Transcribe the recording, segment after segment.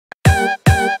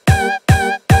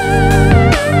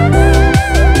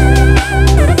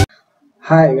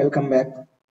Hi, welcome back.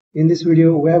 In this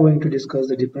video, we are going to discuss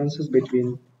the differences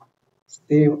between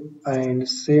save and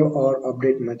save or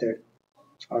update method.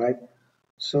 Alright,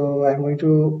 so I'm going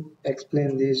to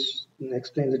explain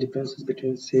the differences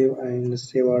between save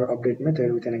or update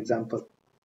method with an example.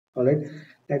 Alright,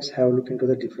 let's have a look into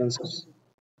the differences.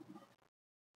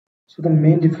 So the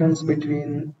main difference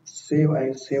between save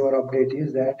or update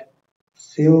is that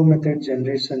save method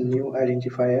generates a new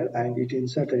identifier and it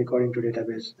inserts a record into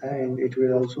database and it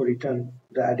will also return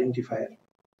the identifier.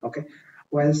 Okay,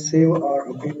 while save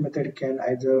or update method can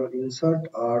either insert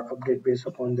or update based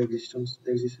upon the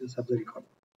existence of the record.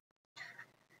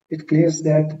 It clears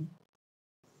that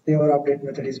save or update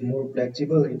method is more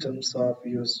flexible in terms of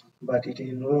use, but it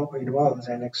involves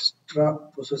an extra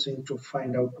processing to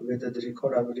find out whether the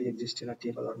record already exists in a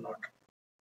table or not.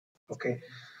 Okay,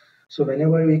 so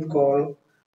whenever we call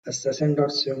a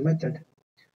Session.save method,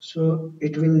 so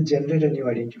it will generate a new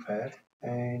identifier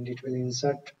and it will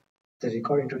insert the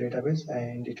record into database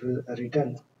and it will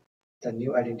return the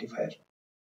new identifier.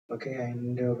 Okay,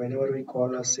 and whenever we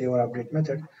call a save or update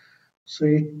method, so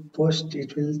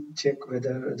it will check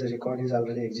whether the record is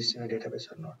already exists in a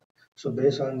database or not. So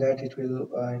based on that, it will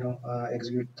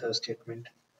execute the statement.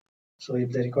 So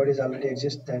if the record is already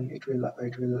exist, then it will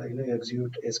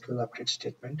execute SQL update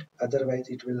statement. Otherwise,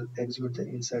 it will execute the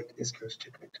insert SQL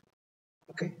statement.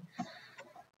 Okay.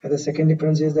 And the second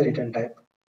difference is the return type.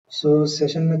 So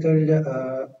session method,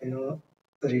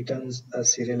 returns a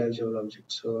serializable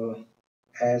object. So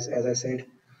as I said,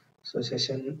 so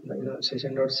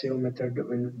session.save method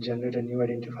will generate a new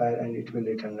identifier and it will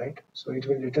return, right? So it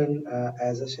will return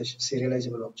as a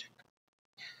serializable object.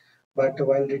 But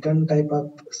while return type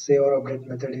of save or update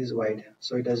method is wide,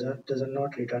 so it does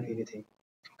not return anything.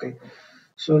 Okay.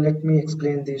 So let me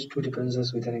explain these two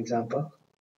differences with an example.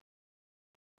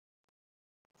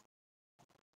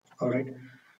 All right.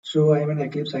 So I am an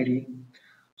Eclipse IDE.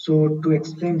 So to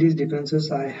explain these differences,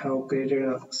 I have created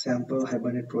a sample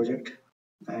Hibernate project,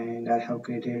 and I have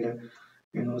created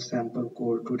sample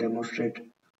code to demonstrate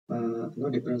the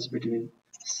difference between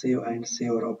save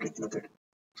or update method.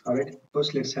 All right.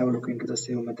 First, let's have a look into the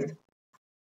save method.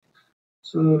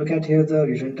 So look at here the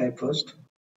return type first.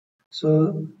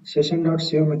 So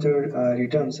session.save method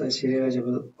returns a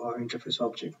serializable interface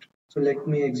object. So let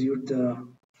me execute the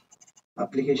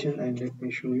application and let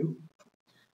me show you.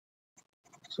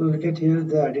 So look at here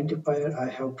the identifier I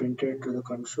have printed to the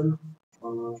console,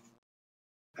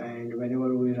 and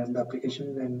whenever we run the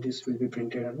application, then this will be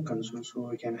printed on the console, so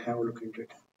we can have a look into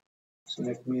it. So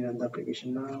let me run the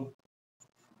application now.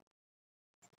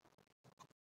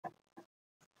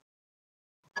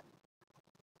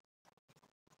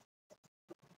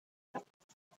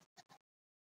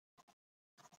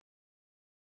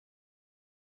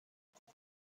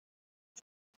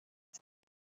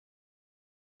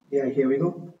 Yeah, here we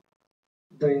go.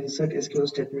 The insert SQL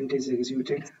statement is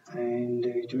executed and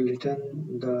it will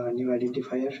return the new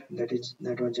identifier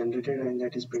that was generated and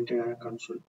that is printed on a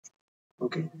console.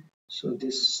 Okay, so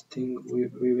this thing we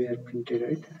were printed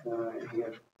right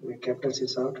here. We kept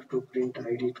this out to print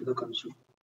ID to the console.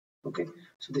 Okay,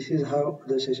 so this is how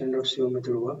the session.save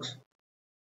method works.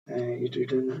 It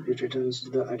returns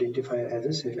the identifier as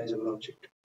a serializable object.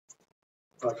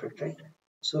 Perfect, right?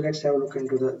 So let's have a look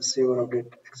into the save or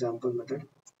update example method.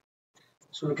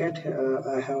 So look at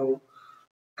I have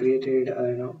created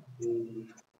a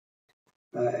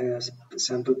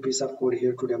sample piece of code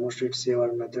here to demonstrate save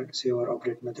or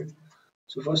update method.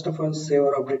 So first of all, save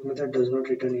or update method does not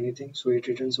return anything. So it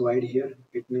returns void here.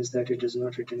 It means that it does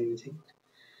not return anything.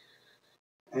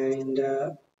 And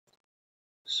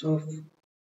so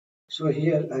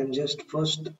here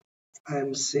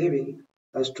I'm saving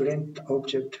a student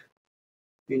object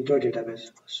into a database.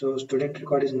 So student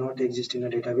record is not exist in a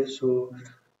database. So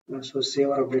save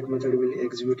or update method will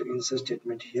execute insert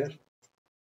statement here.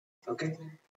 Okay.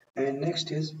 And next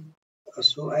is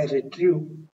so I retrieve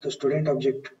the student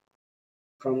object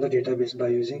from the database by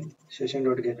using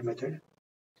session.get method,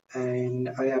 and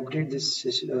I update this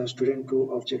student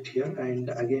to object here, and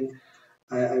again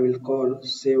I will call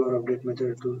save or update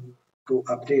method to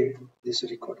update this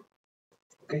record.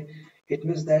 Okay, it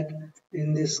means that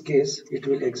in this case it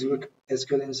will execute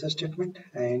SQL insert statement,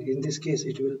 and in this case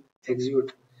it will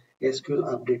execute SQL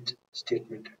update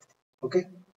statement. Okay,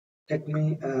 let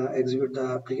me execute the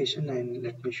application and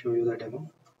let me show you the demo.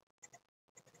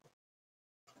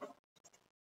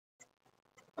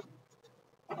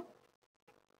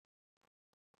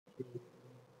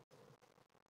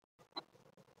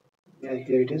 Yeah,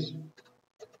 here it is.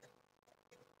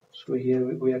 So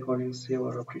here we are calling save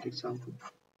or update example.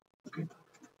 Okay.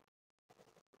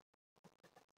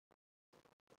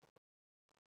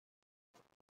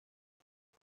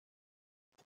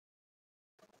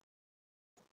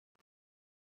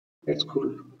 That's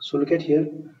cool. So look at here.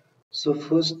 So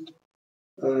first,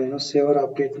 save or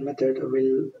update method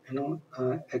will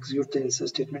execute the insert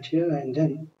statement here, and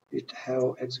then it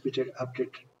have executed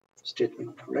update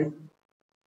statement, right?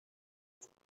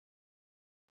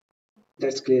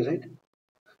 That's clear, right?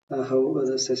 How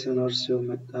the session or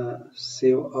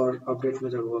save or update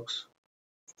method works.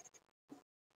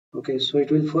 Okay, so it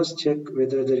will first check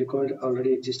whether the record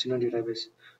already exists in a database.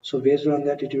 So based on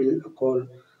that, it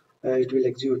will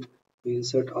execute the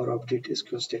insert or update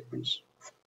SQL statements.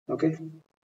 Okay,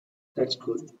 that's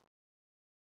cool.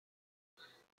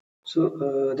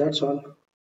 So that's all.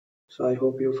 So I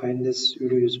hope you find this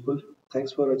video useful.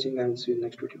 Thanks for watching. I will see you in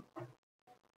next video.